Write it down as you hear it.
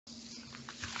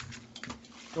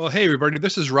Well, hey, everybody,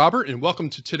 this is Robert, and welcome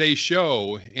to today's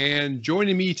show. And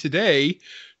joining me today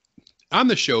on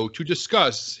the show to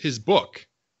discuss his book,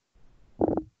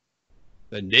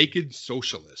 The Naked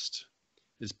Socialist,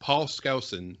 is Paul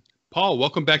Skousen. Paul,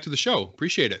 welcome back to the show.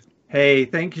 Appreciate it. Hey,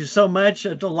 thank you so much.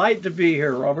 A delight to be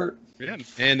here, Robert. Yeah,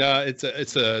 and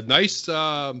it's a nice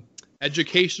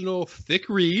educational, thick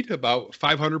read, about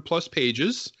 500 plus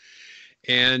pages,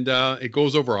 and it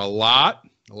goes over a lot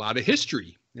of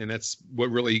history. And that's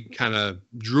what really kind of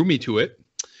drew me to it.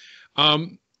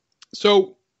 And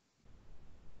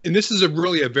this is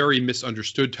really a very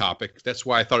misunderstood topic. That's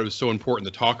why I thought it was so important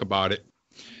to talk about it.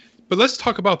 But let's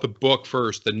talk about the book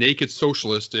first, The Naked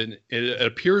Socialist. And it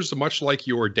appears much like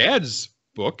your dad's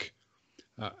book.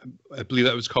 I believe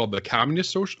that was called The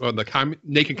Communist Social, or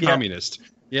Naked Communist.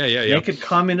 Yeah. Naked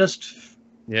Communist.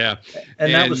 Yeah.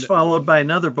 And that was followed by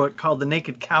another book called The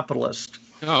Naked Capitalist.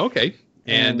 Oh, okay.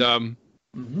 And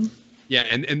yeah,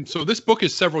 and so this book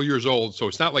is several years old, so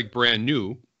it's not like brand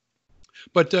new.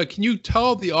 But can you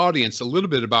tell the audience a little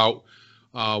bit about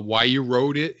why you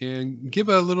wrote it and give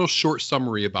a little short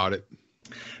summary about it?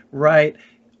 Right.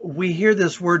 We hear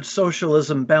this word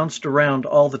socialism bounced around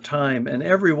all the time, and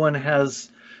everyone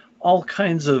has all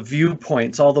kinds of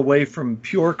viewpoints, all the way from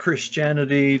pure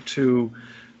Christianity to,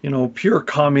 pure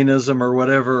communism or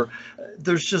whatever.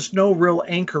 There's just no real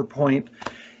anchor point.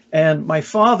 And my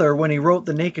father, when he wrote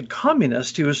The Naked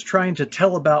Communist, he was trying to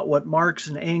tell about what Marx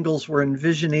and Engels were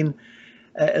envisioning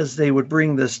as they would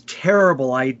bring this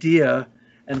terrible idea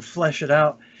and flesh it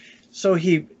out. So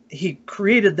he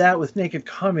created that with Naked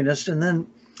Communist, and then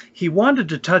he wanted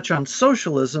to touch on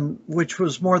socialism, which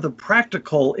was more the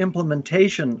practical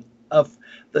implementation of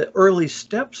the early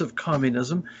steps of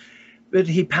communism, but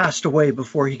he passed away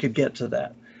before he could get to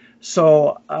that.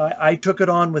 So I took it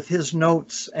on with his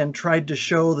notes and tried to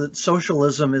show that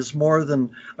socialism is more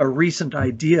than a recent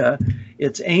idea.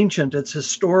 It's ancient, it's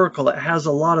historical, it has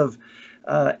a lot of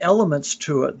elements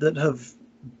to it that have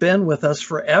been with us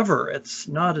forever. It's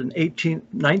not an 18th,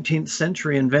 19th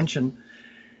century invention.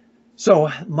 So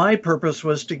my purpose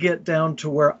was to get down to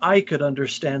where I could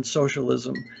understand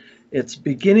socialism, its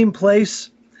beginning place,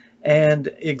 and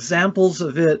examples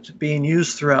of it being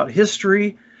used throughout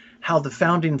history, how the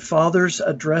founding fathers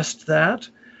addressed that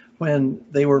when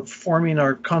they were forming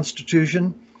our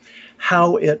Constitution,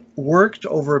 how it worked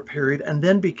over a period, and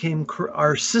then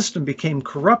our system became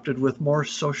corrupted with more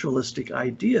socialistic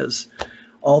ideas,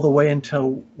 all the way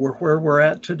until where we're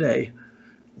at today,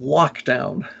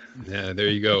 lockdown. Yeah, there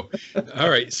you go.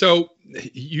 All right. So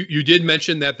you did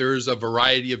mention that there's a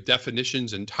variety of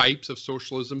definitions and types of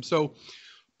socialism. So,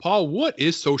 Paul, what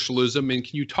is socialism, and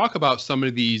can you talk about some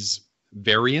of these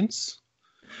variants?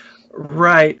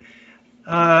 Right.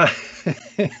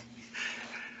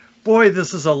 Boy,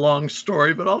 this is a long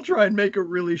story, but I'll try and make it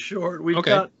really short. We've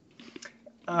got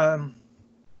the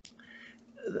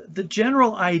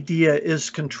general idea is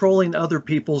controlling other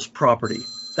people's property.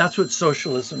 That's what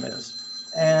socialism is.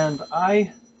 And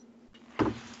I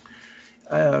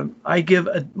give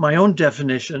my own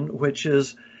definition, which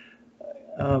is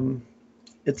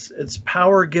it's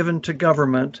power given to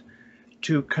government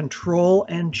to control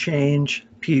and change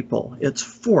people. It's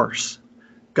force,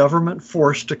 government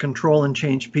force to control and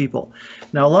change people.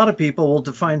 Now, a lot of people will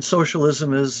define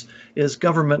socialism as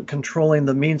government controlling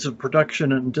the means of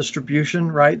production and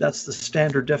distribution, right? That's the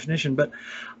standard definition. But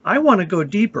I want to go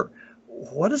deeper.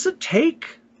 What does it take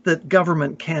that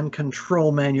government can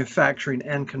control manufacturing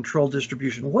and control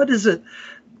distribution? What is it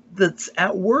that's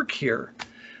at work here?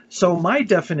 So my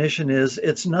definition is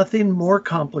it's nothing more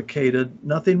complicated,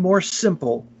 nothing more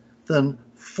simple than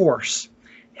force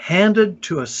handed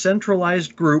to a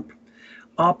centralized group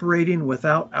operating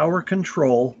without our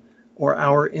control or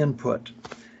our input.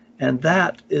 And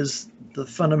that is the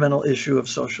fundamental issue of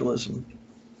socialism.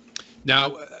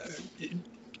 Now,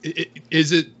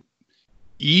 is it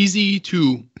easy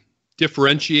to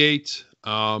differentiate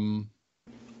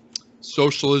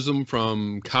socialism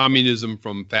from communism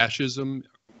from fascism?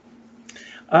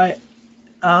 Not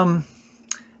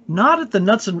at the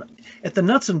nuts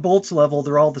and bolts level.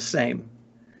 They're all the same.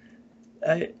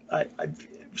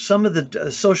 Some of the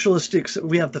socialistics,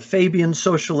 we have the Fabian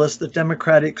socialists, the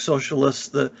democratic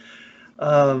socialists,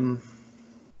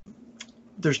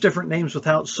 there's different names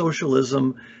without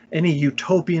socialism, any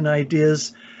utopian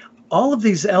ideas. All of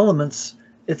these elements,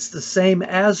 it's the same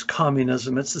as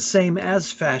communism. It's the same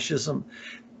as fascism.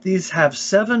 These have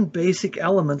 7 basic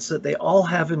elements that they all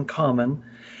have in common.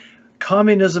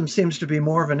 Communism seems to be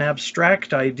more of an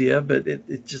abstract idea, but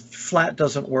it just flat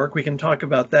doesn't work. We can talk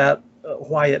about that,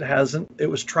 why it hasn't. It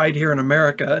was tried here in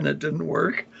America and it didn't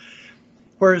work.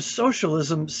 whereas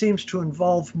socialism seems to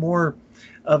involve more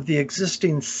of the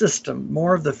existing system,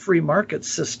 more of the free market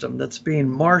system that's being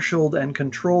marshaled and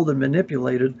controlled and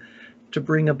manipulated to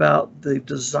bring about the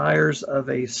desires of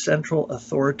a central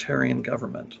authoritarian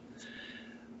government.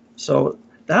 So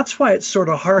that's why it's sort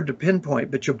of hard to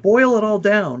pinpoint, but you boil it all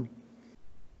down,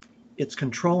 it's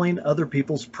controlling other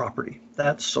people's property.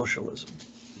 That's socialism.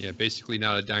 Yeah, basically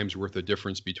not a dime's worth of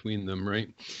difference between them, right?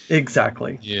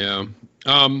 Exactly. Yeah.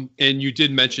 And you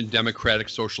did mention democratic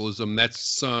socialism.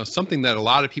 That's something that a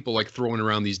lot of people like throwing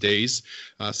around these days.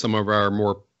 Some of our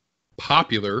more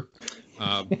popular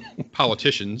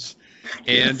politicians.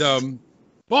 And Yes.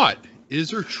 but is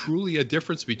there truly a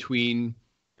difference between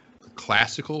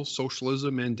classical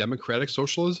socialism and democratic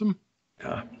socialism?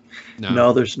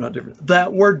 No, there's no difference.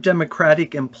 That word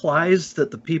democratic implies that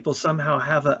the people somehow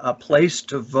have a place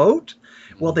to vote.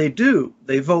 Well, they do.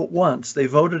 They vote once. They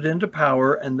voted into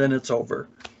power, and then it's over.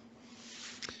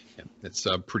 Yeah, that's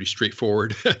pretty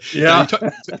straightforward. Yeah.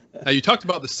 Now, you talked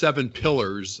about the 7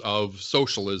 pillars of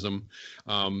socialism.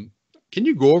 Can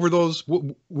you go over those?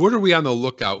 What are we on the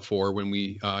lookout for when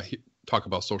we talk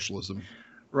about socialism?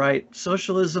 Right.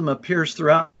 Socialism appears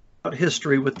throughout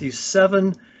history with these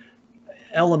 7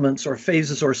 elements or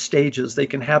phases or stages. They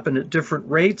can happen at different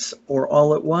rates or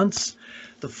all at once.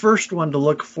 The first one to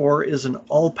look for is an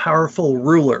all-powerful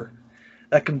ruler.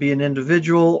 That can be an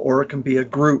individual or it can be a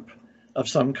group of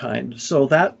some kind. So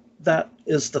that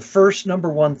is the first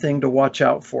number one thing to watch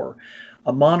out for.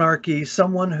 A monarchy,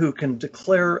 someone who can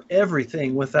declare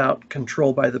everything without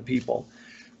control by the people.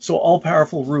 So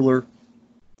all-powerful ruler.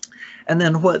 And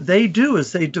then what they do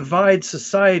is they divide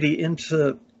society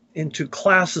into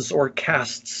classes or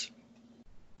castes.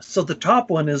 So the top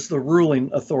one is the ruling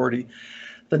authority.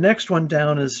 The next one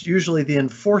down is usually the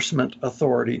enforcement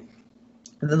authority.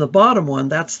 And then the bottom one,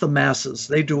 that's the masses.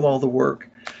 They do all the work.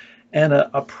 And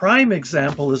a prime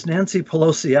example is Nancy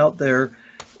Pelosi out there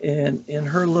in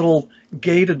her little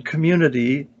gated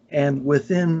community, and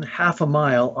within half a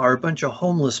mile are a bunch of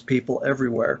homeless people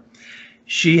everywhere.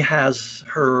 She has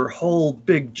her whole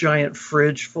big giant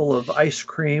fridge full of ice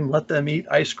cream. Let them eat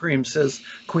ice cream, says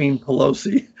Queen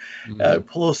Pelosi.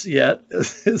 Pelosiette,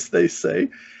 as they say.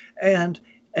 And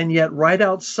yet right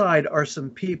outside are some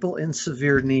people in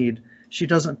severe need. She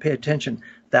doesn't pay attention.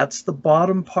 That's the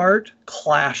bottom part,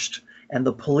 clashed, and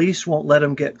the police won't let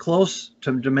them get close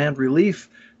to demand relief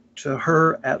to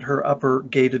her at her upper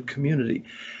gated community.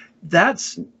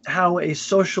 That's how a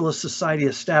socialist society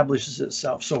establishes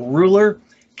itself. So ruler,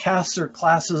 castes or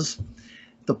classes,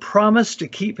 the promise to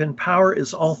keep in power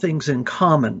is all things in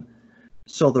common.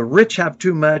 So the rich have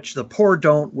too much, the poor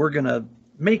don't. We're going to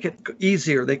make it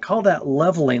easier. They call that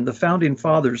leveling. The founding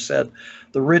fathers said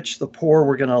the rich, the poor,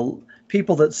 we're going to,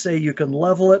 people that say you can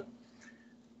level it,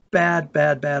 bad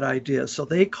idea. So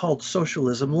they called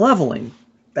socialism leveling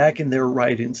back in their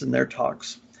writings and their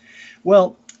talks.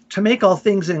 Well, to make all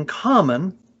things in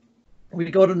common, we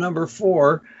go to number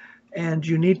 4, and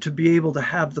you need to be able to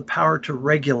have the power to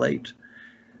regulate.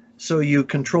 So you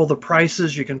control the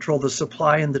prices, you control the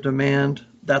supply and the demand.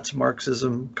 That's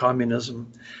Marxism,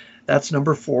 communism. That's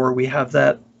number 4. We have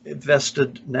that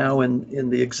vested now in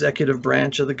the executive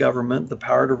branch of the government, the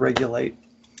power to regulate.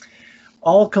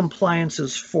 All compliance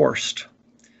is forced.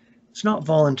 It's not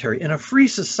voluntary. In a free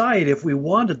society, if we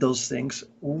wanted those things,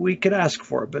 we could ask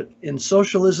for it. But in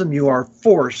socialism, you are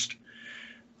forced.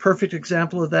 Perfect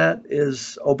example of that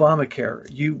is Obamacare.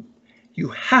 You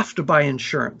have to buy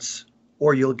insurance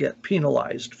or you'll get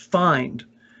penalized, fined.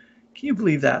 Can you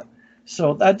believe that?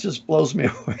 So that just blows me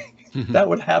away. That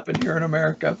would happen here in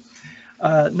America.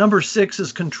 Number 6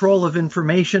 is control of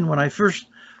information. When I first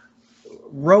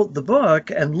wrote the book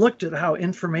and looked at how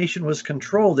information was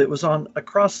controlled, it was on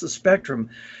across the spectrum.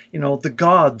 You know, the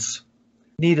gods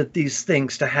needed these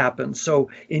things to happen. So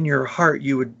in your heart,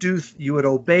 you would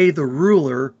obey the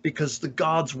ruler because the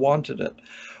gods wanted it.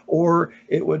 Or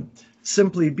it would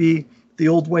simply be the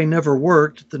old way never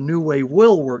worked, the new way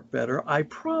will work better, I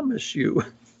promise you.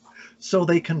 So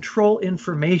they control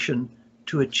information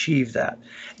to achieve that.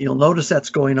 You'll notice that's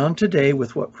going on today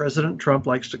with what President Trump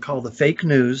likes to call the fake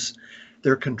news.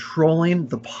 They're controlling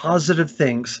the positive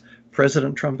things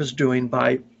President Trump is doing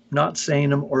by not saying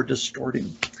them or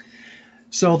distorting.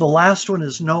 So the last one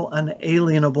is no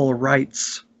unalienable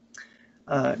rights.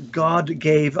 God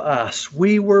gave us,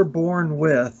 we were born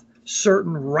with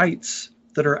certain rights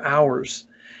that are ours,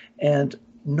 and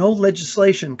no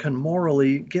legislation can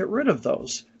morally get rid of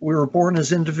those. We were born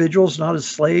as individuals, not as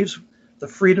slaves. The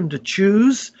freedom to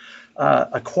choose,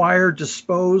 acquire,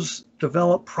 dispose,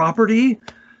 develop property,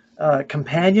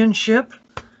 companionship.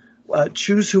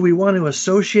 choose who we want to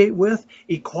associate with,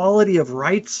 equality of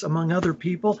rights among other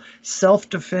people,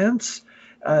 self-defense,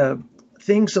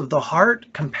 things of the heart,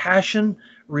 compassion,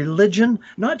 religion,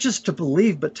 not just to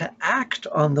believe, but to act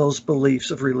on those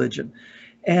beliefs of religion,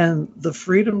 and the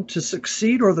freedom to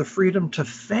succeed or the freedom to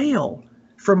fail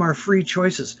from our free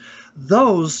choices.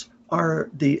 Those are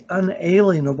the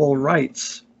unalienable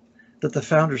rights that the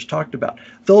founders talked about.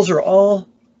 Those are all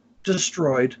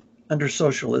destroyed under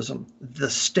socialism. The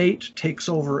state takes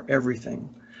over everything.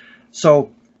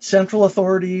 So central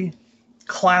authority,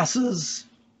 classes,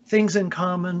 things in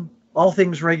common, all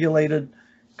things regulated,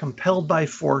 compelled by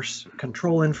force,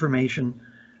 control information,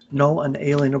 no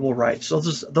unalienable rights.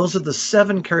 Those are the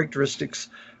 7 characteristics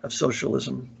of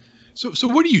socialism. So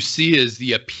what do you see as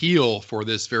the appeal for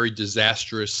this very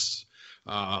disastrous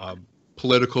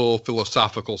political,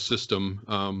 philosophical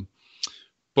system,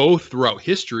 both throughout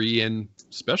history and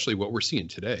especially what we're seeing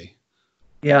today?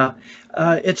 Yeah,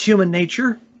 it's human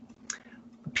nature.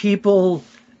 People,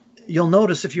 you'll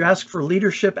notice if you ask for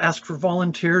leadership, ask for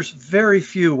volunteers, very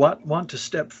few want to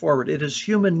step forward. It is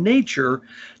human nature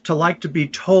to like to be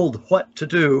told what to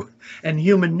do, and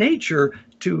human nature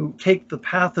to take the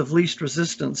path of least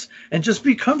resistance and just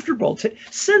be comfortable.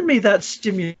 Send me that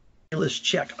stimulus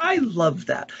check. I love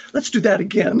that. Let's do that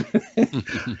again.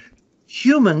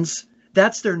 Humans,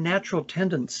 that's their natural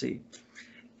tendency.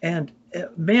 And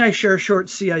may I share a short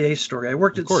CIA story? I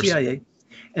worked at CIA,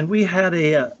 and we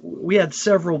had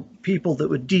several people that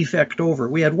would defect over.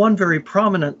 We had one very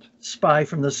prominent spy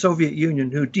from the Soviet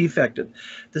Union who defected.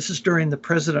 This is during the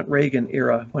President Reagan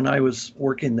era when I was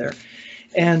working there.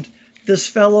 And this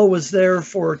fellow was there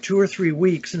for 2 or 3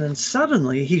 weeks, and then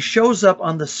suddenly he shows up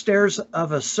on the stairs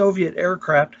of a Soviet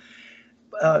aircraft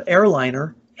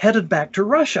airliner headed back to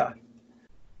Russia.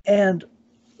 And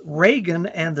Reagan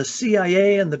and the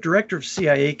CIA and the director of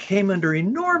CIA came under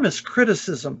enormous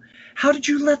criticism. How did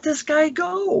you let this guy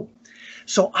go?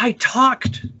 So I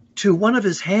talked to one of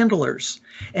his handlers,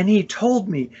 and he told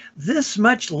me this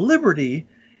much liberty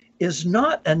is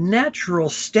not a natural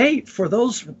state for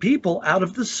those people out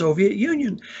of the Soviet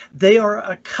Union. They are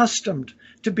accustomed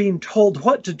to being told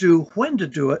what to do, when to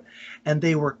do it, and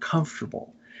they were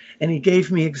comfortable. And he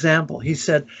gave me example. He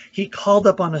said he called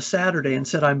up on a Saturday and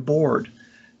said, "I'm bored."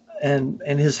 And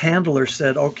his handler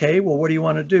said, "Okay, well, what do you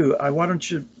want to do? Why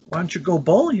don't you go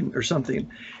bowling or something?"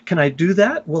 "Can I do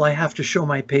that? Will I have to show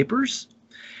my papers?"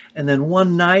 And then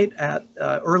one night at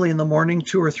early in the morning,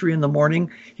 2 or 3 in the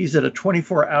morning, he's at a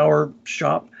 24-hour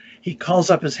shop. He calls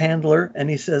up his handler and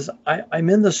he says, I'm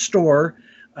in the store.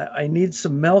 I need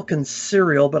some milk and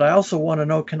cereal, but I also want to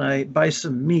know, can I buy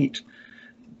some meat?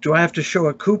 Do I have to show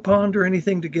a coupon or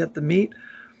anything to get the meat?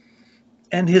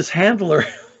 And his handler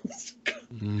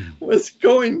was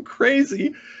going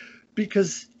crazy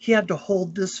because he had to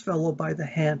hold this fellow by the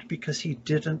hand because he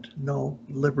didn't know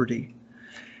liberty.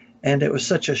 And it was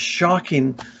such a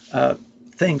shocking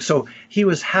thing. So he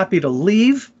was happy to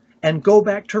leave and go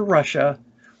back to Russia,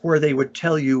 where they would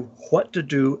tell you what to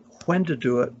do, when to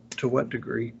do it, to what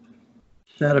degree.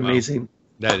 Isn't that amazing?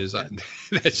 Wow.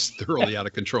 That's thoroughly out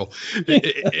of control.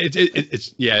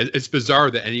 It's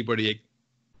bizarre that anybody,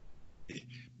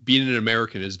 being an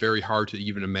American, is very hard to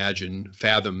even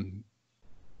fathom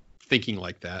thinking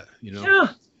like that.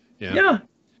 Yeah.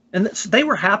 And they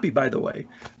were happy, by the way.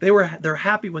 They're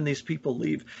happy when these people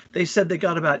leave. They said they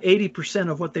got about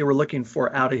 80% of what they were looking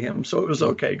for out of him, so it was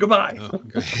okay. Goodbye. Oh,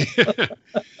 okay.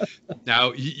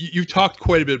 Now, you talked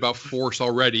quite a bit about force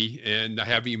already, and I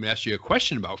haven't even asked you a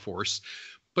question about force,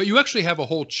 but you actually have a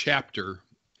whole chapter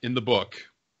in the book,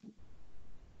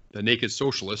 The Naked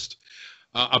Socialist,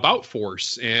 about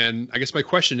force. And I guess my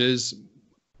question is,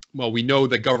 well, we know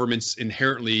that governments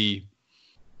inherently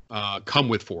come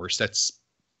with force. That's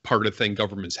part of the thing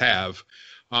governments have.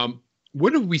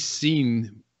 What have we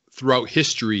seen throughout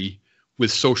history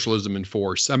with socialism and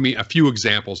force? I mean, a few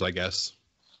examples, I guess.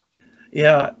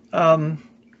 Yeah.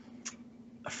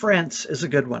 France is a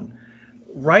good one.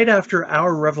 Right after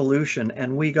our revolution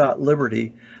and we got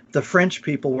liberty, the French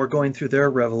people were going through their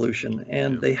revolution,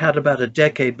 and they had about a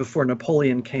decade before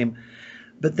Napoleon came,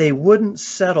 but they wouldn't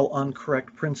settle on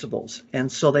correct principles.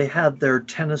 And so they had their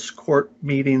tennis court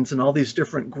meetings and all these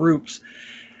different groups.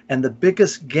 And the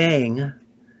biggest gang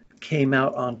came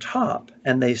out on top,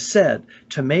 and they said,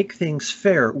 to make things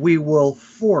fair, we will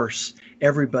force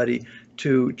everybody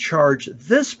to charge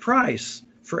this price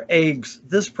for eggs,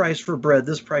 this price for bread,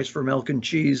 this price for milk and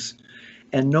cheese,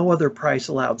 and no other price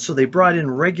allowed. So they brought in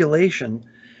regulation,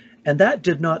 and that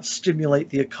did not stimulate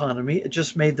the economy. It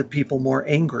just made the people more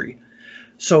angry.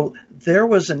 So there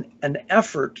was an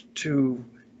effort to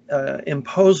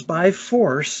impose by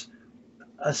force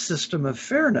a system of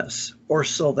fairness, or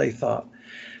so they thought.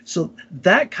 So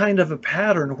that kind of a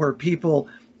pattern where people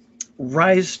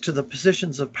rise to the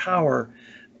positions of power,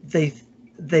 they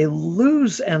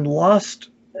lose and lost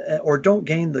or don't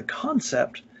gain the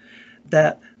concept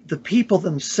that the people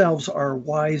themselves are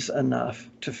wise enough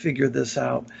to figure this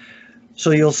out.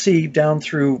 So you'll see down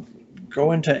through,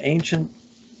 go into ancient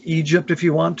Egypt if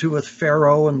you want to, with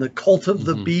Pharaoh and the cult of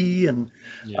the bee, and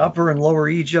Upper and Lower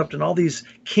Egypt, and all these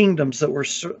kingdoms that were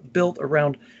built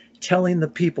around telling the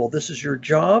people, this is your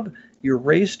job, you're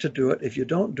raised to do it. If you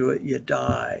don't do it, you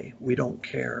die. We don't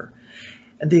care.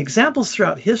 And the examples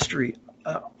throughout history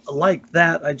like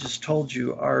that I just told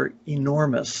you are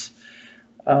enormous.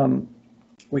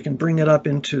 We can bring it up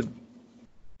into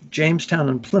Jamestown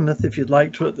and Plymouth if you'd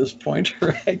like to at this point,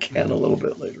 or I can a little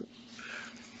bit later.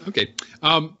 Okay.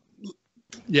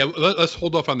 Yeah, let's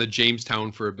hold off on the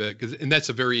Jamestown for a bit, and that's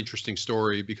a very interesting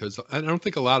story, because I don't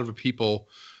think a lot of people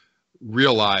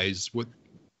realize what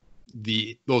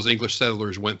those English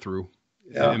settlers went through.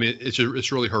 Yeah. I mean, it's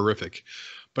really horrific.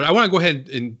 But I want to go ahead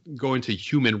and go into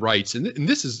human rights, and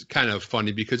this is kind of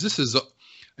funny because this is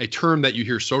a term that you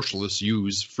hear socialists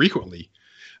use frequently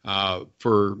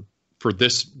for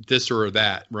this or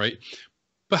that, right?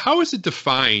 But how is it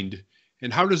defined,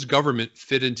 and how does government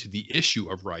fit into the issue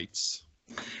of rights?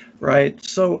 Right.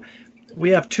 So we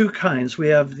have two kinds. We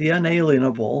have the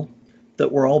unalienable that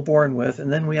we're all born with,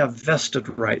 and then we have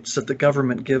vested rights that the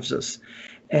government gives us.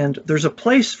 And there's a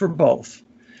place for both.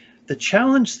 The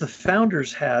challenge the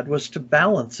founders had was to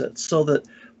balance it so that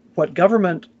what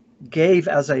government gave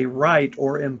as a right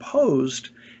or imposed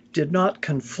did not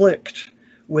conflict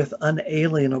with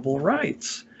unalienable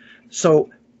rights. So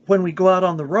when we go out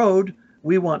on the road,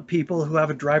 we want people who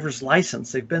have a driver's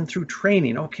license. They've been through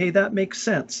training. Okay, that makes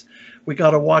sense. We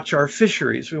got to watch our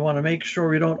fisheries. We want to make sure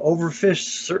we don't overfish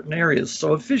certain areas.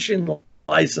 So a fishing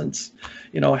license,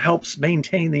 helps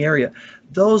maintain the area.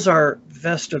 Those are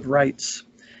vested rights.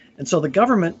 And so the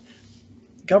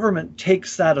government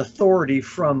takes that authority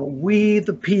from we,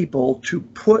 the people, to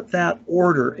put that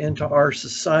order into our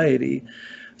society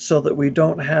so that we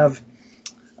don't have,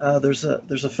 there's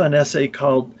a fun essay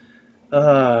called,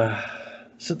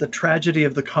 is it The Tragedy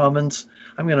of the Commons?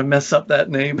 I'm going to mess up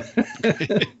that name.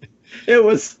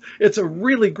 It's a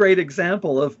really great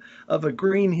example of a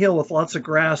green hill with lots of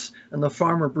grass, and the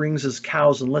farmer brings his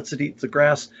cows and lets it eat the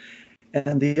grass.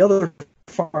 And the other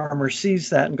farmer sees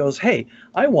that and goes, hey,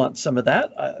 I want some of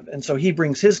that. And so he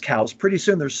brings his cows. Pretty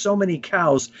soon there's so many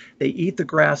cows, they eat the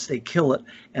grass, they kill it,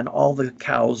 and all the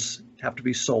cows have to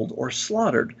be sold or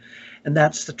slaughtered. And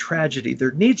that's the tragedy.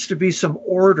 There needs to be some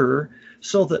order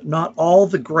so that not all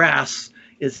the grass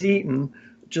is eaten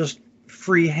just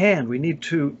free hand. We need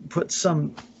to put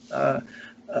some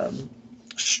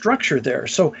structure there.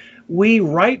 So we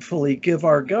rightfully give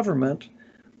our government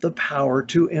the power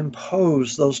to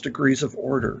impose those degrees of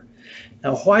order.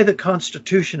 Now, why the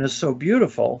Constitution is so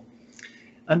beautiful,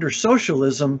 under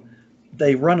socialism,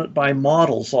 they run it by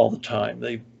models all the time.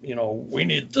 We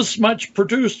need this much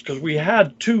produced because we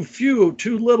had too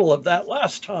little of that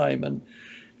last time. And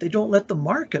they don't let the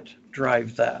market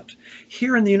drive that.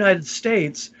 Here in the United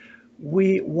States,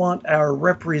 we want our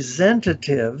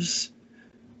representatives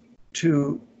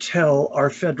to tell our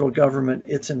federal government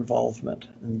its involvement.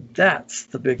 And that's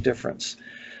the big difference.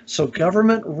 So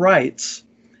government rights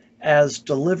as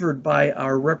delivered by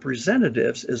our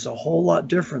representatives is a whole lot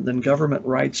different than government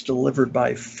rights delivered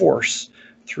by force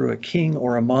through a king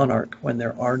or a monarch when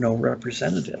there are no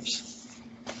representatives.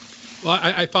 Well,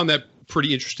 I found that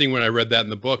pretty interesting when I read that in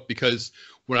the book, because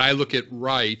when I look at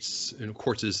rights, and of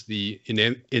course it's the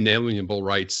inalienable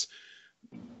rights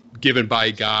given by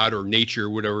God or nature,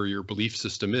 whatever your belief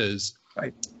system is,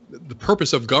 right, the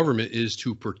purpose of government is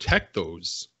to protect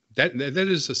those. That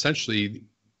is essentially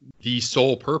the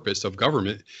sole purpose of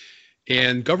government.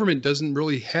 And government doesn't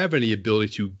really have any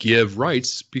ability to give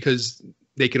rights because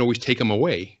they can always take them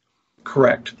away.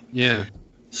 Correct. Yeah.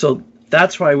 So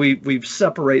that's why we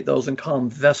separate those and call them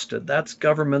vested. That's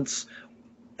government's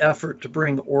effort to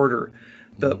bring order.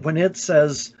 But when it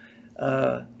says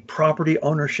property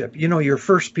ownership, your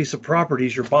first piece of property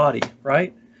is your body,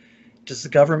 right? Does the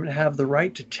government have the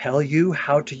right to tell you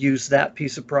how to use that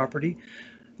piece of property?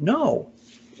 No.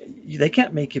 They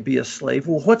can't make you be a slave.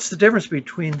 Well, what's the difference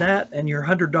between that and your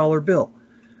 $100 bill?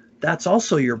 That's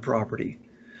also your property.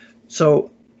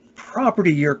 So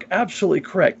property, you're absolutely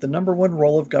correct. The number one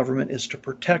role of government is to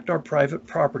protect our private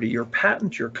property, your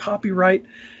patent, your copyright,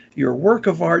 your work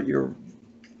of art, you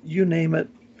name it,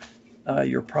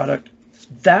 your product.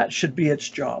 That should be its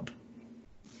job.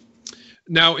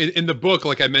 Now, in the book,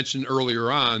 like I mentioned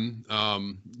earlier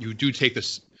on, you do take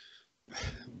this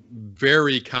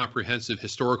very comprehensive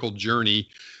historical journey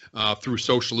through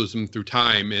socialism through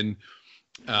time. And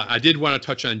I did want to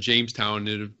touch on Jamestown.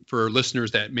 And for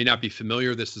listeners that may not be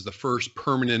familiar, this is the first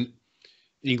permanent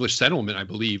English settlement, I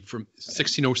believe, from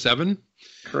 1607.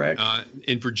 Correct.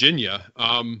 In Virginia.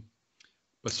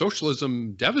 But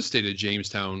socialism devastated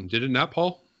Jamestown, did it not,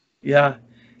 Paul? Yeah,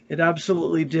 it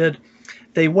absolutely did.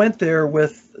 They went there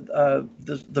with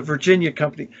the Virginia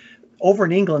company. Over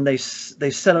in England, they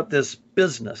set up this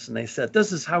business, and they said,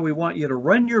 this is how we want you to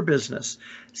run your business.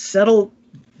 Settle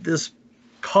this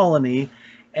colony,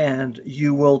 and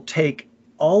you will take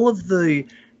all of the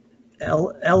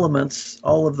elements,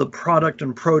 all of the product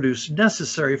and produce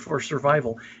necessary for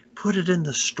survival, put it in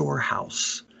the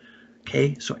storehouse.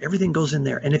 Okay, so everything goes in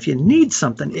there. And if you need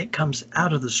something, it comes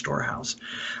out of the storehouse.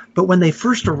 But when they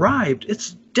first arrived,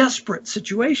 it's a desperate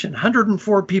situation.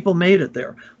 104 people made it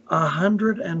there.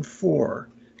 104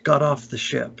 got off the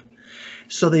ship.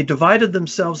 So they divided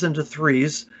themselves into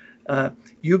threes.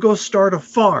 You go start a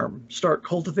farm, start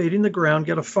cultivating the ground,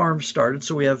 get a farm started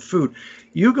so we have food.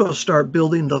 You go start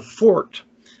building the fort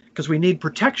because we need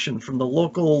protection from the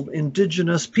local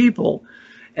indigenous people.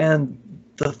 And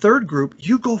the third group,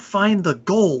 you go find the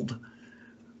gold.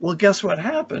 Well, guess what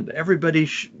happened? Everybody,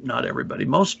 not everybody,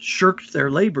 most shirked their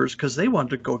labors because they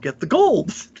wanted to go get the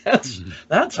gold. That's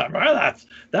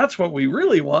what we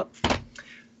really want.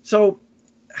 So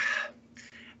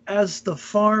as the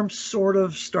farm sort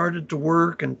of started to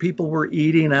work and people were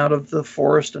eating out of the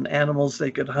forest and animals they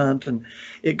could hunt, and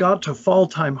it got to fall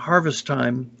time, harvest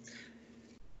time,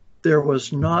 there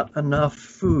was not enough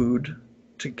food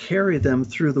to carry them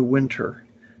through the winter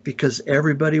because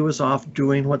everybody was off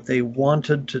doing what they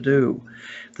wanted to do.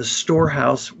 The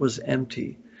storehouse was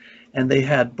empty, and they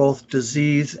had both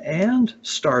disease and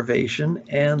starvation,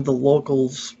 and the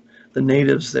locals, the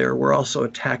natives there, were also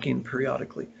attacking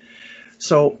periodically.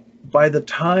 So by the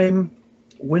time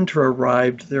winter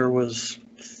arrived, there was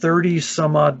 30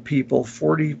 some odd people,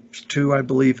 42, I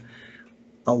believe,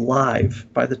 alive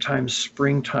by the time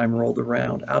springtime rolled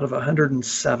around. Out of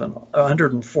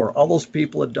 104, all those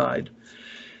people had died.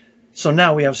 So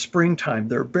now we have springtime.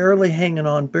 They're barely hanging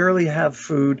on, barely have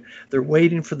food. They're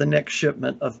waiting for the next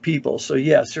shipment of people. So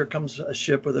yes, here comes a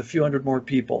ship with a few hundred more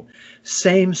people.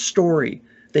 Same story.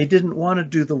 They didn't want to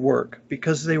do the work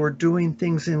because they were doing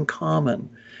things in common.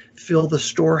 Fill the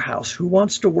storehouse. Who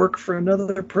wants to work for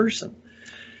another person?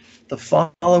 The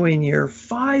following year,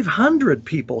 500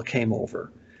 people came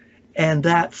over. And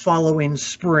that following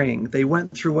spring, they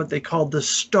went through what they called the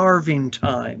starving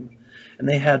time. And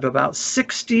they had about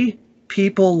 60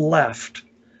 people left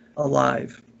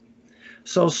alive.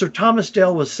 So Sir Thomas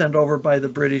Dale was sent over by the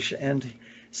British and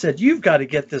said, you've got to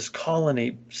get this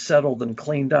colony settled and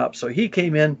cleaned up. So he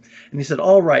came in and he said,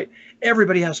 all right,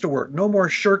 everybody has to work. No more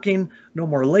shirking, no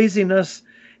more laziness.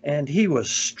 And he was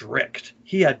strict.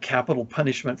 He had capital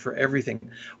punishment for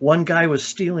everything. One guy was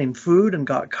stealing food and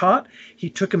got caught. He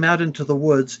took him out into the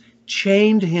woods,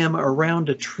 chained him around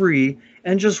a tree,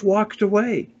 and just walked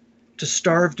away to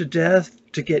starve to death,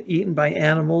 to get eaten by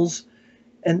animals.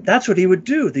 And that's what he would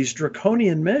do, these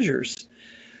draconian measures.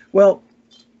 Well,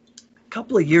 a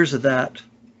couple of years of that,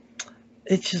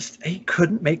 he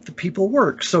couldn't make the people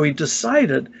work. So he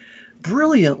decided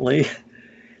brilliantly,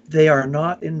 they are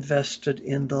not invested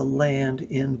in the land,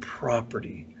 in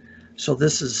property. So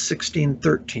this is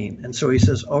 1613. And so he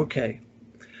says, okay,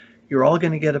 you're all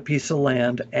going to get a piece of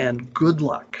land and good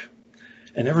luck.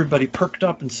 And everybody perked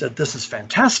up and said, this is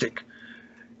fantastic.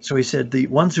 So he said, the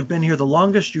ones who've been here the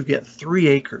longest, you get 3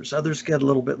 acres. Others get a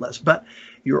little bit less. But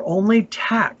your only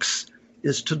tax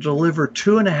is to deliver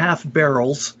 2.5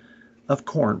 barrels of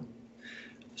corn.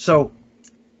 So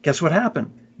guess what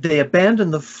happened? They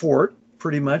abandoned the fort,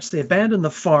 pretty much. They abandoned the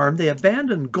farm. They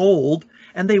abandoned gold,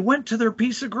 and they went to their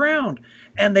piece of ground.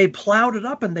 And they plowed it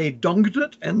up, and they dunged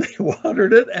it, and they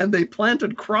watered it, and they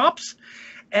planted crops.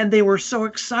 And they were so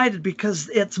excited because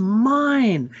it's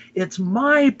mine. It's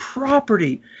my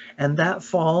property. And that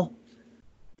fall,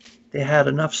 they had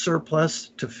enough surplus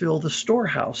to fill the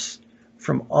storehouse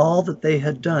from all that they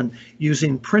had done,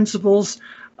 using principles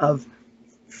of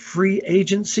free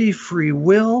agency, free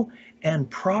will, and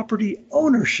property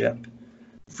ownership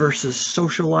versus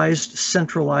socialized,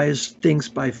 centralized things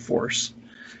by force.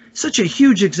 Such a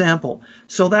huge example.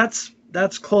 So that's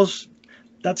close.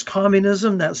 That's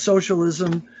communism, that's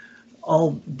socialism,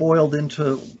 all boiled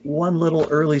into one little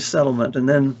early settlement. And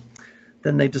then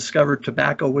they discovered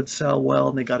tobacco would sell well,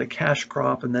 and they got a cash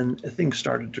crop, and then things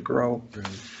started to grow. Right.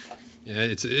 Yeah,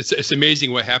 it's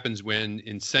amazing what happens when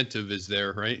incentive is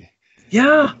there, right?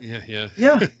 Yeah. Yeah.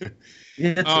 Yeah.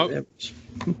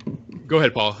 Go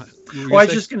ahead, Paul. You were Oh,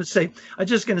 gonna say? I was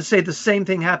just going to say the same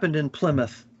thing happened in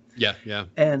Plymouth. Yeah, yeah.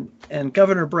 And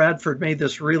Governor Bradford made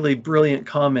this really brilliant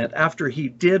comment after he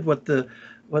did what the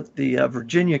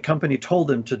Virginia company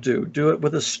told him to do it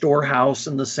with a storehouse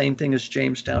and the same thing as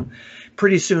Jamestown.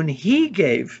 Pretty soon he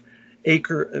gave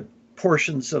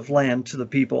portions of land to the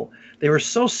people. They were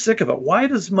so sick of it. Why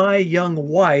does my young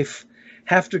wife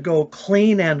have to go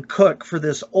clean and cook for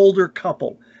this older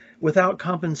couple without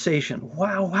compensation?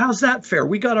 Wow, how's that fair?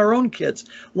 We got our own kids.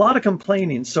 A lot of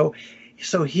complaining. So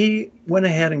he went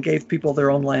ahead and gave people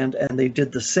their own land, and they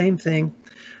did the same thing.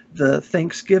 The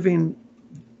Thanksgiving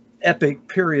epic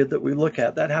period that we look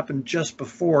at, that happened just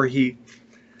before he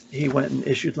went and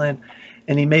issued land.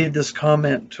 And he made this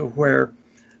comment to where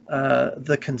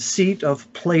the conceit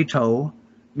of Plato,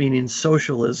 meaning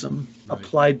socialism, Right.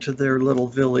 applied to their little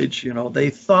village. You know, they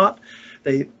thought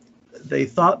they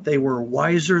were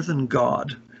wiser than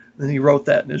God. And he wrote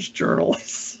that in his journal. He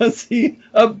says he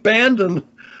abandoned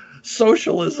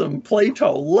socialism,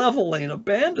 Plato, leveling,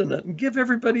 abandon it and give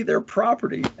everybody their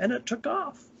property. And it took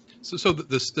off. So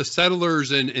the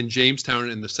settlers in Jamestown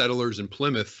and the settlers in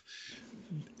Plymouth,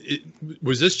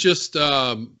 was this just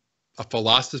a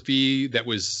philosophy that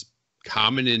was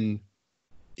common in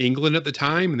England at the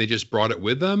time, and they just brought it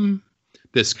with them?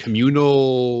 This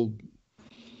communal.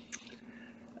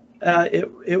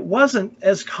 It wasn't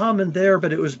as common there,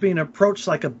 but it was being approached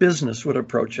like a business would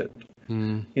approach it.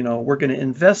 You know, we're going to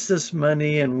invest this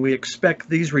money, and we expect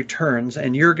these returns,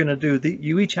 and you're going to do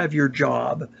you each have your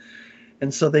job.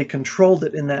 And so they controlled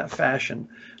it in that fashion.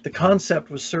 The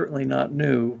concept was certainly not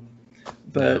new,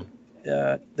 but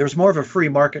there's more of a free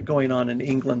market going on in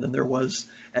England than there was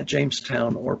at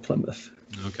Jamestown or Plymouth.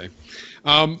 Okay.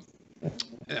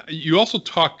 You also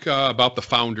talk about the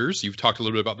founders. You've talked a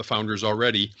little bit about the founders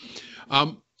already.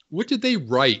 What did they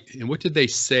write, and what did they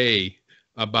say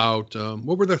about,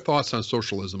 what were their thoughts on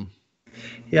socialism?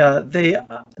 Yeah,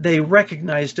 they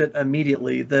recognized it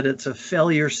immediately, that it's a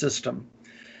failure system.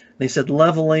 They said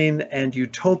leveling and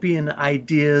utopian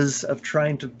ideas of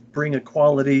trying to bring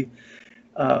equality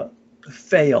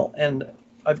fail. And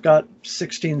I've got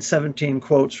 16, 17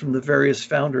 quotes from the various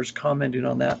founders commenting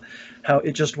on that, how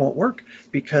it just won't work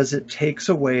because it takes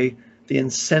away the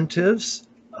incentives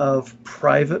of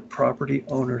private property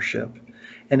ownership.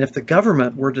 And if the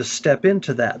government were to step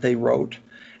into that, they wrote,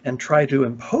 and try to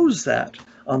impose that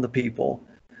on the people,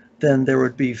 then there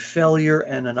would be failure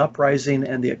and an uprising,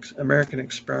 and the American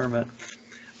experiment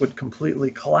would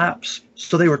completely collapse.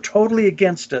 So they were totally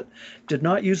against it, did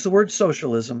not use the word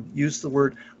socialism, used the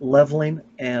word leveling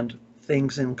and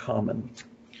things in common.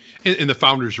 And the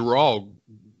founders were all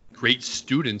great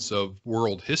students of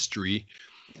world history.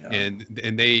 Yeah.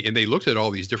 And they looked at all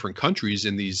these different countries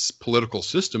and these political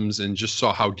systems and just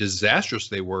saw how disastrous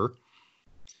they were.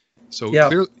 So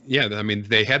clearly, I mean,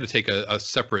 they had to take a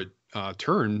separate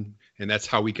turn, and that's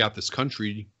how we got this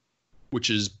country, which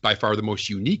is by far the most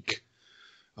unique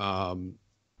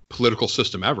political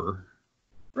system ever.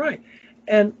 Right.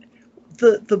 And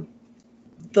the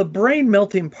brain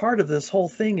melting part of this whole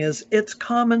thing is it's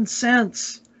common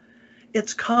sense.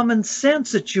 It's common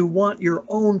sense that you want your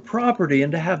own property,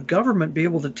 and to have government be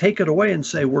able to take it away and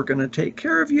say, we're going to take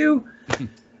care of you.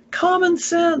 Common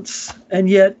sense. And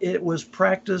yet it was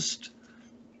practiced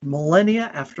millennia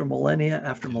after millennia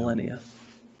after millennia.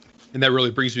 And that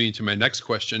really brings me to my next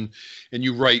question. And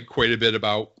you write quite a bit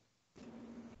about,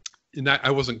 and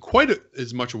I wasn't quite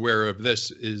as much aware of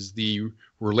this, is the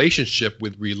relationship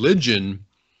with religion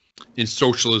in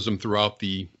socialism throughout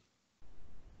the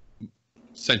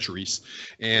centuries.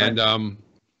 And right.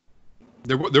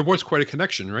 There was quite a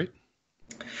connection, right?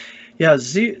 Yeah,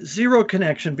 zero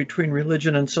connection between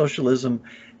religion and socialism,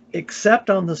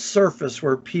 except on the surface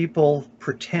where people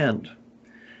pretend.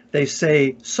 They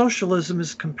say socialism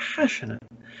is compassionate.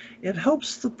 It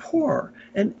helps the poor,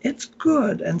 and it's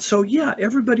good. And so, yeah,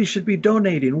 everybody should be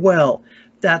donating. Well,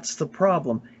 that's the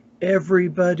problem.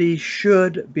 Everybody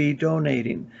should be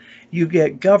donating. You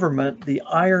get government, the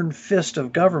iron fist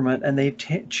of government, and they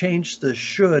change the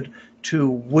should to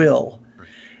will. Right.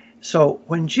 So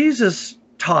when Jesus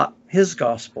taught his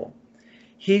gospel,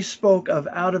 he spoke of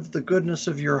out of the goodness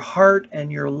of your heart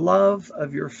and your love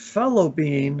of your fellow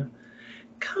being,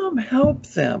 come help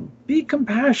them. Be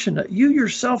compassionate. You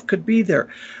yourself could be there.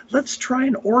 Let's try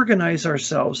and organize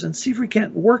ourselves and see if we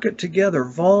can't work it together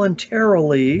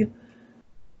voluntarily,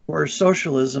 where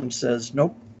socialism says,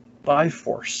 nope, by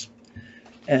force.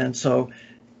 And so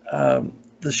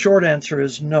the short answer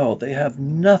is no, they have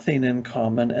nothing in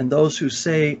common. And those who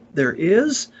say there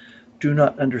is do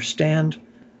not understand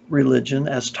religion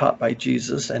as taught by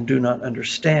Jesus and do not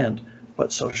understand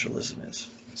what socialism is.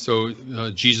 So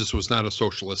Jesus was not a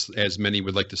socialist, as many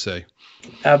would like to say.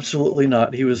 Absolutely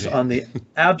not. He was on the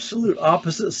absolute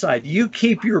opposite side. You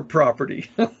keep your property.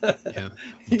 Yeah,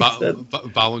 He said,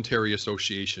 voluntary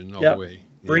association all yeah, the way.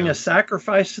 bring Yeah. a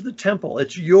sacrifice to the temple.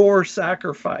 It's your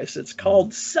sacrifice. It's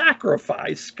called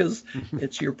sacrifice because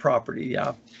it's your property.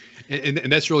 Yeah.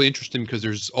 And that's really interesting because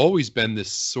there's always been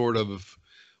this sort of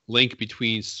link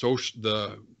between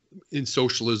in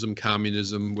socialism,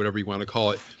 communism, whatever you want to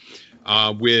call it,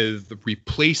 with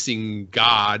replacing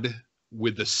God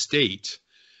with the state.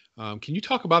 Can you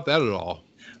talk about that at all?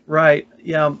 Right.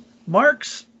 Yeah.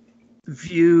 Marx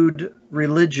viewed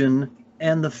religion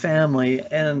and the family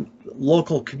and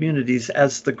local communities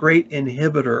as the great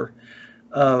inhibitor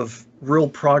of real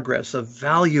progress, of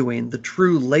valuing the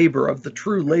true labor of the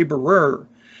true laborer.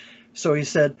 So he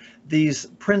said these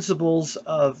principles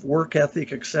of work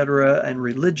ethic, etc., and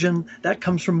religion, that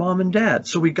comes from mom and dad.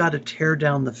 So we got to tear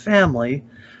down the family,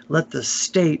 let the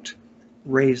state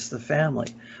raise the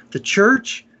family. The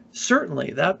church,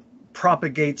 certainly, that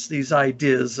propagates these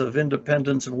ideas of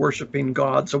independence and worshiping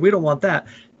God. So we don't want that.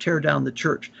 Tear down the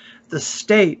church. The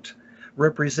state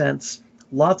represents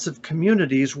lots of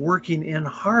communities working in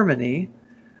harmony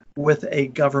with a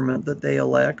government that they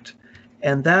elect,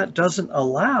 and that doesn't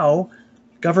allow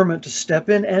government to step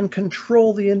in and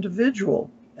control the individual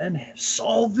and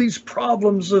solve these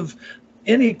problems of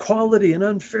inequality and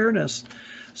unfairness.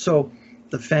 So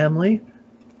the family,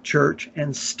 church,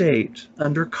 and state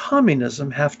under communism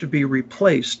have to be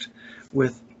replaced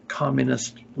with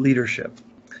communist leadership.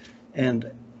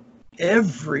 And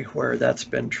everywhere that's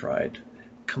been tried,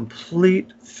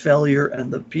 complete failure,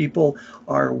 and the people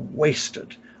are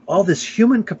wasted. All this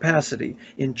human capacity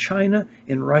in China,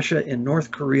 in Russia, in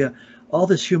North Korea, all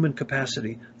this human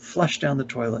capacity flushed down the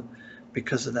toilet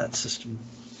because of that system.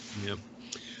 Yeah.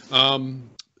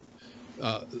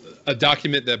 A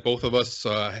document that both of us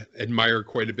admire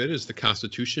quite a bit is the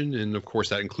Constitution, and of course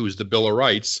that includes the Bill of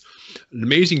Rights. An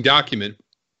amazing document.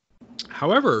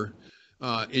 However,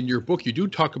 in your book, you do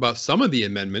talk about some of the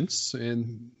amendments,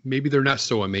 and maybe they're not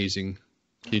so amazing.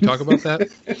 Can you talk about that?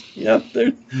 Yeah,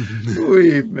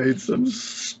 we've made some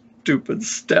stupid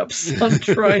steps on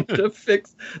trying to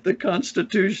fix the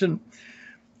Constitution.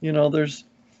 You know, there's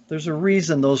a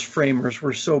reason those framers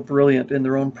were so brilliant in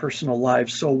their own personal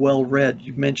lives, so well read.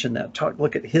 You mentioned that.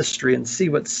 Look at history and see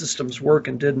what systems work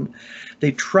and didn't.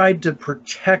 They tried to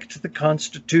protect the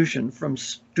Constitution from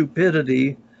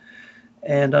stupidity,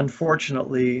 and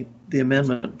unfortunately, the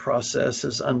amendment process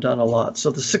has undone a lot.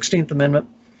 So the 16th Amendment,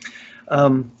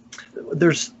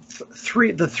 there's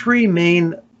the three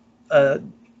main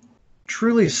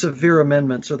truly severe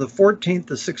amendments are the 14th,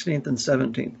 the 16th, and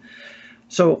 17th.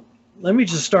 So let me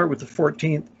just start with the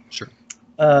 14th. Sure.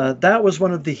 That was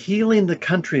one of the healing the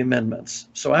country amendments.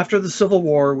 So after the Civil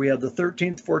War, we had the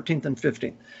 13th, 14th, and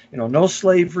 15th. You know, no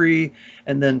slavery,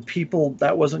 and then people,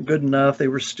 that wasn't good enough. They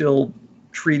were still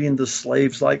treating the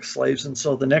slaves like slaves. And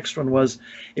so the next one was,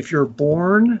 if you're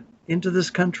born into this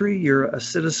country, you're a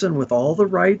citizen with all the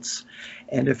rights.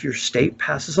 And if your state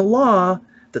passes a law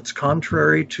that's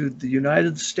contrary to the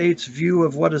United States view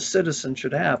of what a citizen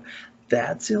should have,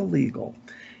 that's illegal.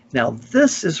 Now,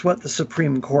 this is what the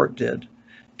Supreme Court did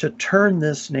to turn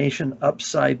this nation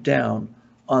upside down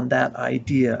on that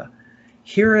idea.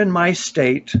 Here in my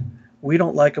state, we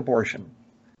don't like abortion.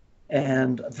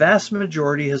 And a vast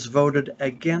majority has voted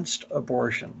against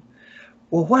abortion.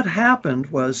 Well, what happened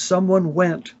was someone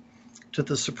went to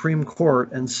the Supreme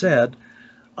Court and said,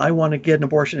 I want to get an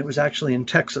abortion. It was actually in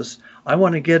Texas. I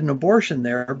want to get an abortion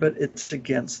there, but it's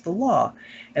against the law.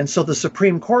 And so the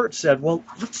Supreme Court said, well,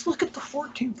 let's look at the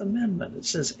 14th Amendment. It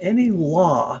says any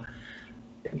law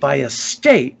by a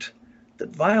state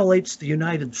that violates the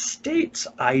United States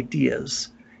ideas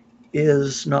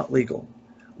is not legal.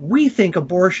 We think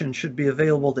abortion should be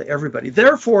available to everybody.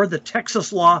 Therefore, the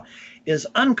Texas law is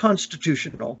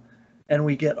unconstitutional and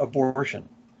we get abortion.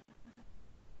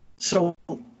 So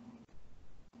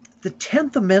the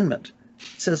 10th Amendment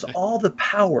says all the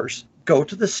powers go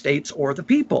to the states or the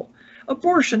people.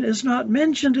 Abortion is not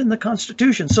mentioned in the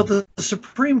Constitution. So the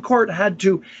Supreme Court had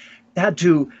to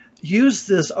use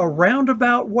this a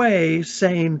roundabout way,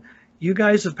 saying, you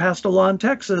guys have passed a law in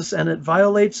Texas and it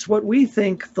violates what we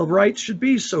think the rights should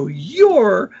be, so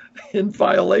you're in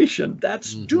violation.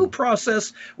 That's due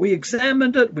process. We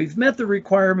examined it. We've met the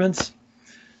requirements.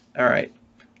 All right.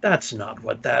 That's not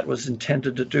what that was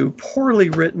intended to do. Poorly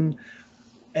written,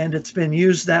 and it's been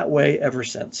used that way ever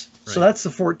since. Right. So that's the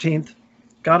 14th.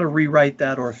 Got to rewrite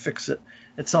that or fix it.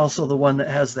 It's also the one that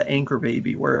has the anchor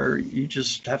baby, where you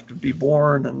just have to be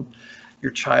born and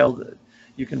your child,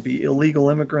 You can be illegal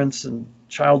immigrants, and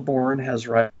child-born has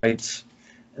rights,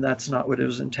 and that's not what it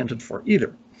was intended for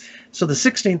either. So the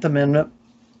 16th Amendment,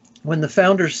 when the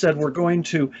founders said we're going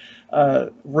to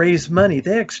raise money,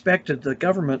 they expected the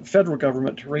government, federal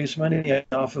government, to raise money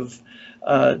off of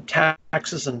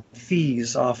taxes and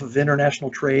fees, off of international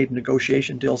trade,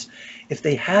 negotiation deals. If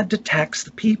they had to tax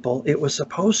the people, it was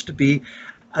supposed to be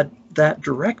that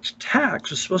direct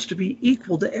tax was supposed to be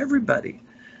equal to everybody.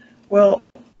 Well,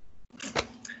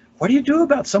 what do you do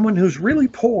about someone who's really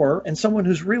poor and someone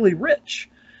who's really rich?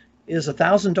 Is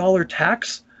 $1,000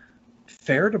 tax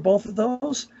fair to both of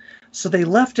those? So they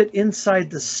left it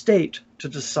inside the state to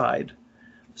decide.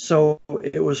 So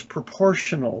it was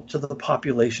proportional to the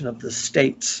population of the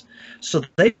states. So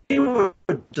they would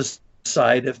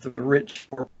decide if the rich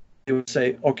would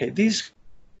say, okay, these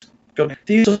will get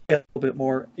a little bit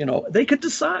more, they could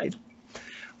decide.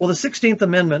 Well, the 16th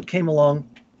Amendment came along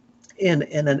in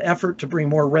an effort to bring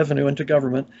more revenue into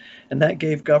government, and that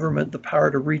gave government the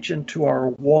power to reach into our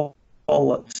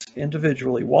wallets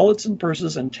individually, wallets and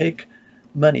purses, and take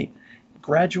money.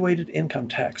 Graduated income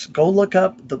tax. Go look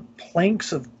up the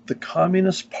planks of the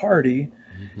Communist Party,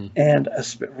 and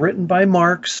written by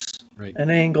Marx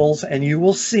and Engels, and you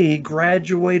will see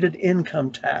graduated income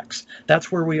tax.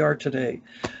 That's where we are today.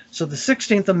 So the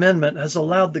 16th Amendment has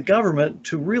allowed the government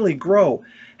to really grow.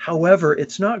 However,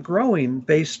 it's not growing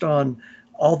based on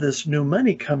all this new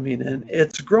money coming in.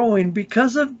 It's growing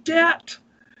because of debt.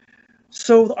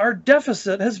 So our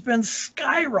deficit has been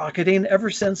skyrocketing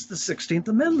ever since the 16th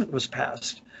Amendment was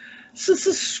passed. This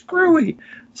is screwy.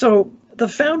 So the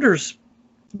founders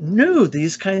knew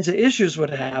these kinds of issues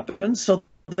would happen, so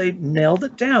they nailed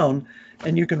it down,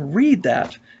 and you can read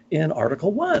that in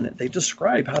Article 1. They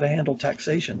describe how to handle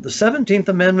taxation. The 17th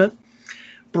Amendment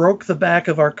broke the back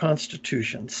of our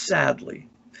Constitution, sadly.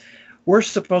 We're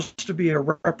supposed to be a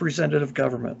representative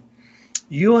government.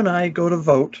 You and I go to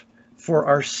vote for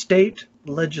our state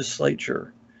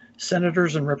legislature,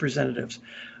 senators and representatives.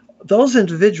 Those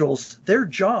individuals, their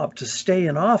job to stay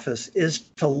in office is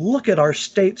to look at our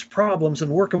state's problems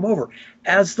and work them over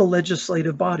as the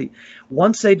legislative body.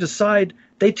 Once they decide,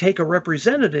 they take a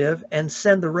representative and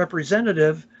send the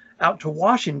representative out to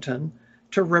Washington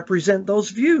to represent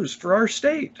those views for our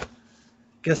state.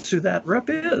 Guess who that rep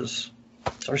is?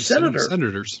 It's our senator.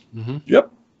 Senators. Mm-hmm.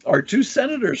 Yep, our 2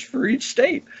 senators for each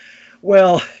state.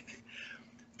 Well,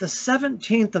 the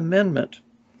 17th Amendment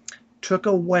took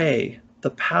away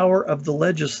the power of the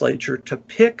legislature to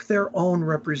pick their own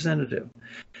representative.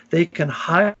 They can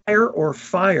hire or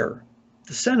fire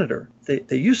the senator.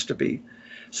 They used to be.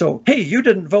 So, hey, you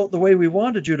didn't vote the way we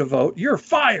wanted you to vote. You're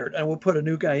fired. And we'll put a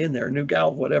new guy in there, a new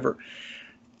gal, whatever.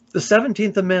 The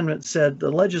 17th Amendment said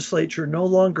the legislature no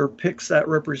longer picks that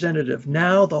representative.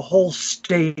 Now the whole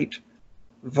state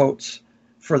votes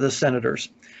for the senators.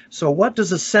 So what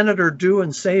does a senator do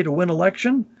and say to win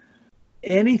election?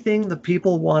 Anything the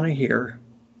people want to hear,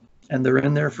 and they're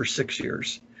in there for 6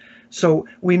 years. So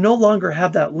we no longer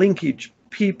have that linkage,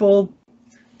 people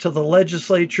to the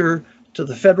legislature, to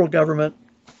the federal government.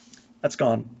 That's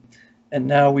gone. And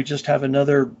now we just have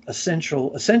another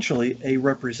essentially a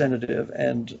representative,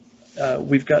 and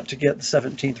we've got to get the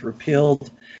 17th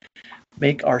repealed,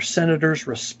 make our senators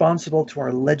responsible to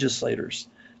our legislators.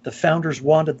 The founders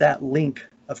wanted that link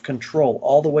of control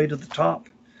all the way to the top.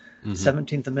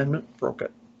 17th Amendment broke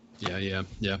it.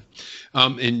 Yeah.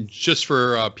 And just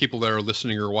for people that are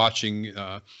listening or watching,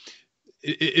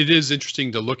 it is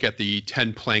interesting to look at the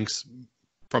 10 planks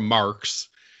from Marx,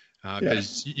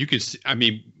 because you could,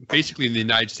 basically in the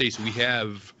United States, we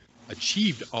have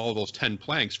achieved all those 10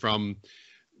 planks, from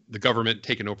the government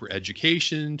taking over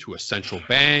education to a central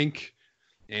bank,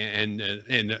 and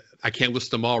I can't list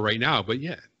them all right now, but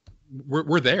yeah,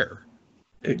 we're there.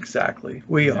 Exactly,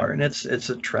 we are, and it's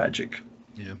a tragic.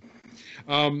 Yeah.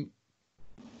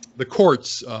 The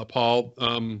courts, Paul.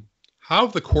 How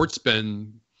have the courts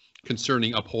been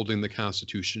concerning upholding the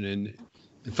Constitution and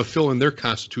fulfilling their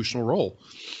constitutional role?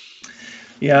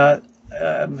 Yeah,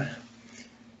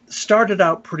 started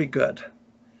out pretty good,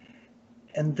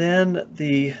 and then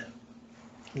the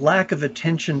lack of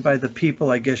attention by the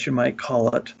people, I guess you might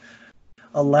call it,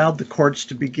 allowed the courts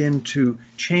to begin to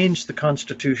change the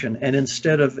Constitution. And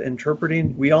instead of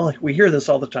interpreting, we hear this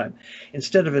all the time,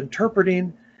 instead of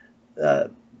interpreting,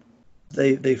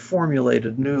 they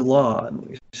formulated new law. And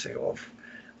we say, well,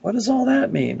 what does all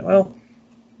that mean? Well,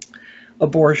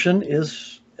 abortion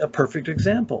is a perfect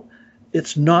example.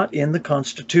 It's not in the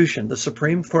Constitution. The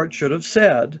Supreme Court should have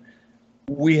said,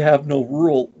 we have no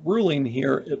ruling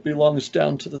here. It belongs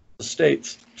down to the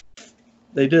states.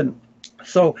 They didn't.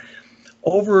 So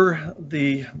over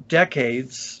the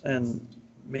decades and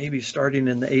maybe starting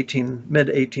in the mid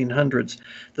 1800s,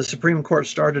 the Supreme Court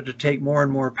started to take more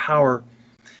and more power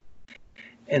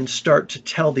and start to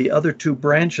tell the other two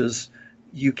branches,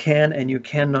 you can and you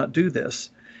cannot do this.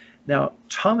 Now,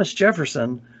 Thomas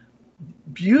Jefferson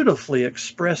beautifully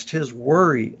expressed his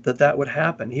worry that that would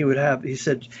happen. He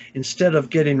said, instead of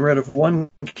getting rid of one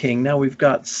king, now we've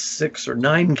got 6 or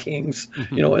 9 kings,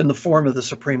 in the form of the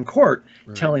Supreme Court,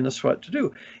 right, telling us what to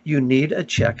do. You need a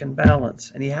check and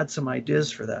balance. And he had some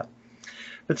ideas for that.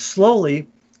 But slowly,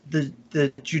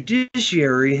 the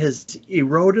judiciary has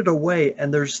eroded away,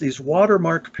 and there's these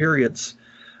watermark periods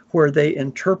where they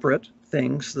interpret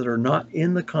things that are not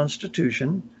in the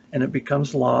Constitution, and it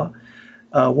becomes law.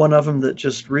 One of them that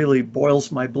just really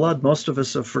boils my blood, most of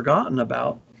us have forgotten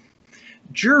about.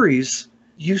 Juries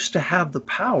used to have the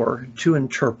power to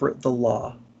interpret the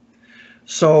law.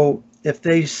 So if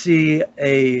they see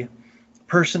a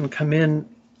person come in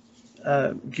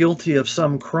guilty of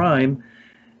some crime,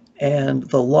 and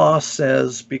the law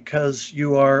says, because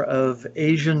you are of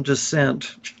Asian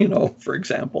descent, for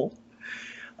example,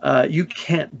 you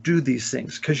can't do these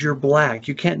things because you're black.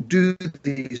 You can't do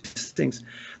these things.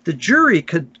 The jury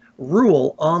could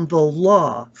rule on the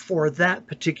law for that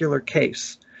particular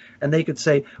case. And they could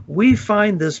say, we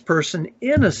find this person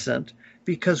innocent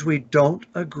because we don't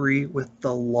agree with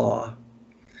the law.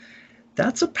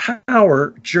 That's a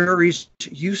power juries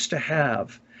used to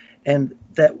have. And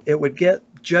that it would get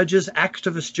judges,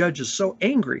 activist judges, so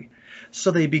angry.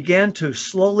 So they began to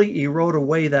slowly erode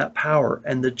away that power.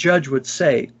 And the judge would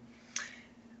say,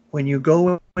 when you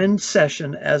go in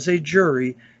session as a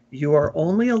jury, you are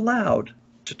only allowed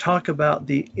to talk about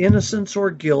the innocence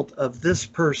or guilt of this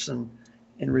person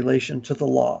in relation to the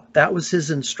law. That was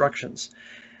his instructions.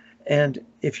 And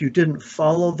if you didn't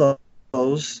follow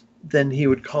those, then he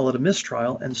would call it a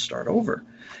mistrial and start over.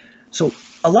 So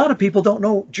a lot of people don't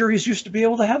know juries used to be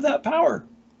able to have that power.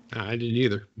 I didn't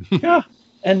either. Yeah.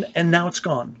 And now it's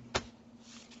gone.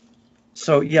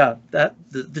 So yeah, that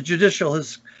the judicial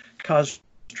has caused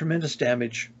tremendous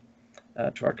damage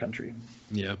to our country.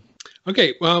 Yeah.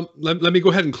 Okay. Well, let me go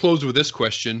ahead and close with this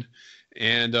question.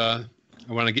 And I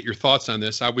want to get your thoughts on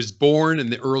this. I was born in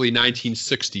the early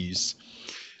 1960s.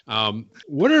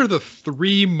 What are the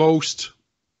 3 most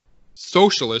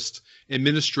socialist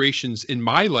administrations in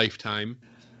my lifetime,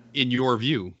 in your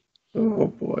view? Oh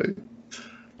boy.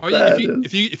 Oh, yeah,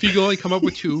 if you can only come up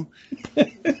with 2,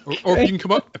 or if you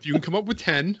can come up with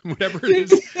 10, whatever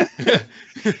it is.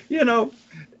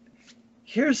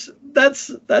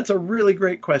 That's a really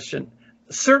great question.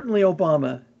 Certainly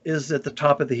Obama is at the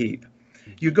top of the heap.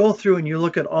 You go through and you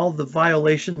look at all the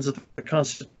violations of the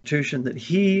Constitution that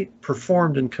he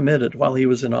performed and committed while he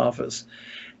was in office.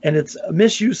 And it's a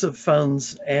misuse of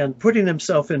funds and putting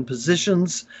himself in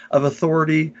positions of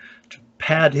authority to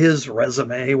pad his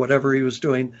resume, whatever he was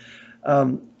doing.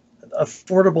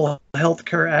 Affordable Health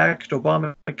Care Act,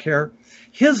 Obamacare.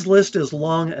 His list is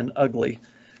long and ugly.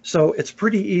 So it's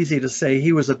pretty easy to say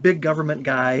he was a big government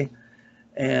guy,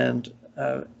 and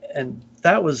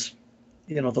that was,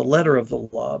 the letter of the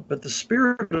law, but the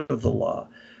spirit of the law,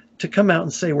 to come out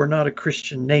and say we're not a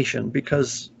Christian nation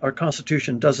because our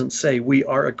Constitution doesn't say we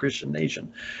are a Christian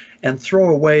nation, and throw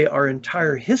away our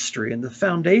entire history and the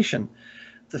foundation.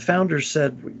 The founders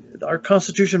said our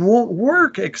Constitution won't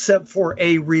work except for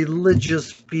a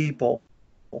religious people.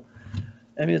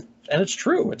 I mean, and it's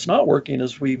true. It's not working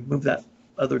as we move that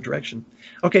other direction.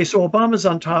 Okay, so Obama's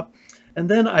on top. And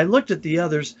then I looked at the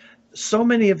others. So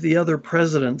many of the other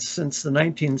presidents since the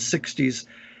 1960s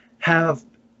have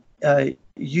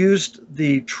used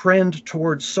the trend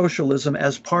towards socialism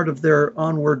as part of their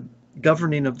onward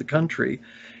governing of the country.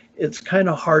 It's kind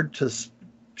of hard to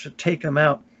take them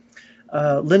out.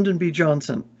 Lyndon B.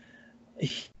 Johnson,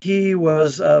 he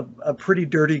was a pretty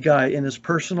dirty guy in his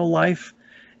personal life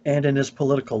and in his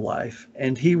political life.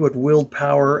 And he would wield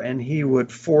power, and he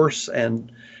would force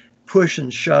and push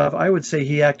and shove. I would say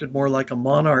he acted more like a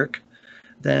monarch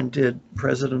than did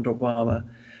President Obama.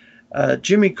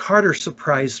 Jimmy Carter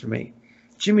surprised me.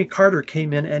 Jimmy Carter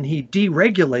came in and he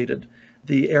deregulated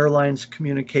the airlines,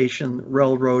 communication,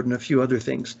 railroad, and a few other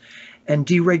things. And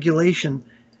deregulation,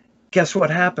 guess what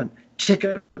happened?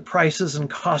 Ticket prices and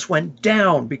costs went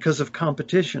down because of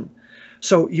competition.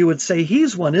 So you would say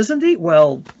he's one, isn't he?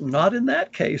 Well, not in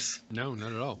that case. No,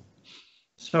 not at all.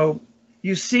 So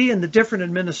you see in the different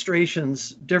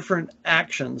administrations, different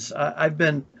actions. I've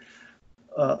been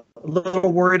a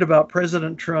little worried about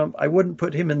President Trump. I wouldn't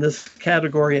put him in this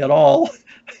category at all.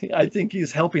 I think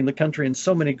he's helping the country in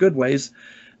so many good ways.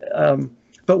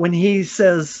 But when he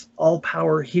says all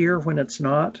power here when it's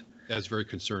not. That's very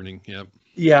concerning. Yep.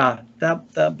 Yeah,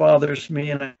 that bothers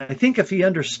me. And I think if he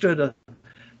understood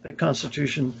the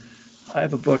Constitution, I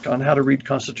have a book on how to read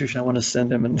Constitution. I want to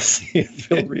send him and see if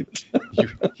he'll read it.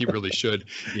 He really should.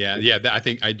 Yeah, yeah.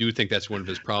 I do think that's one of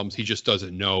his problems. He just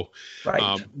doesn't know.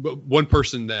 Right. But one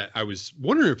person that I was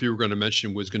wondering if you were going to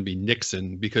mention was going to be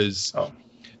Nixon, because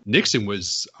Nixon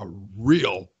was a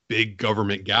real big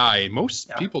government guy.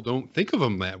 Most people don't think of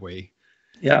him that way.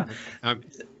 Yeah.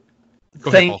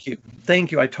 Thank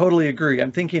you. I totally agree.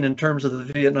 I'm thinking in terms of the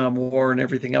Vietnam War and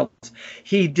everything else.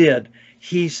 He did.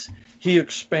 He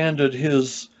expanded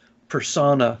his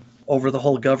persona over the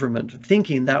whole government,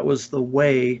 thinking that was the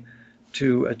way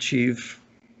to achieve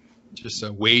just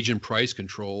wage and price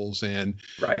controls. And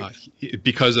right.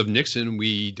 Because of Nixon,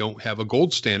 we don't have a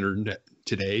gold standard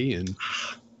today. And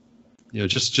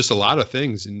just a lot of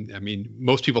things. And I mean,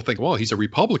 most people think, well, he's a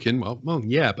Republican. Well,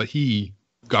 yeah, but he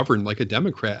governed like a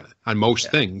Democrat on most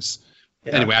things.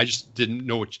 Yeah. Anyway, I just didn't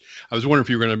know I was wondering if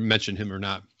you were going to mention him or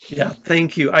not. Yeah,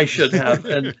 thank you. I should have.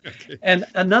 And okay. And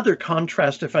another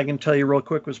contrast, if I can tell you real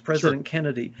quick, was President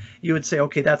Kennedy. You would say,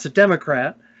 okay, that's a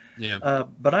Democrat. Yeah.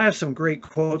 But I have some great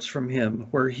quotes from him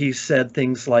where he said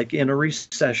things like, in a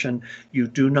recession, you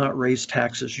do not raise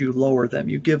taxes, you lower them,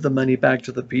 you give the money back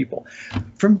to the people.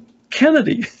 From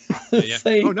Kennedy. Yeah.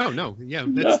 Oh no. Yeah,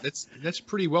 that's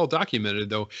pretty well documented,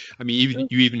 though. I mean,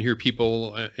 you even hear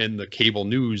people in the cable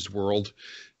news world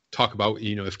talk about,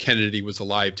 if Kennedy was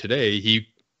alive today, he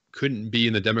couldn't be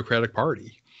in the Democratic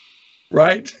Party.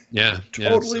 Right. Yeah.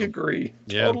 Totally agree.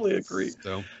 Totally agree.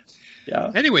 So,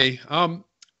 yeah. Anyway,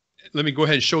 let me go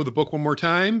ahead and show the book one more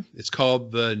time. It's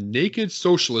called The Naked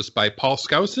Socialist by Paul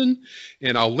Skousen,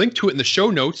 and I'll link to it in the show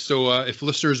notes. So if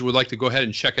listeners would like to go ahead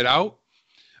and check it out,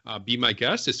 be my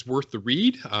guest. It's worth the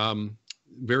read.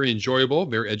 Very enjoyable,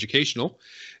 very educational.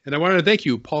 And I wanted to thank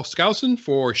you, Paul Skousen,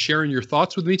 for sharing your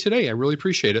thoughts with me today. I really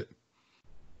appreciate it.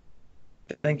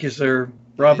 Thank you, sir.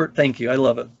 Robert, thank you. I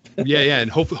love it. Yeah. And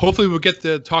hopefully we'll get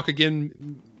to talk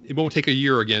again. It won't take a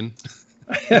year again.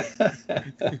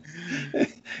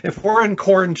 If we're in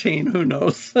quarantine, who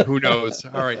knows? Who knows?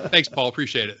 All right. Thanks, Paul.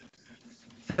 Appreciate it.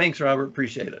 Thanks, Robert.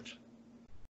 Appreciate it.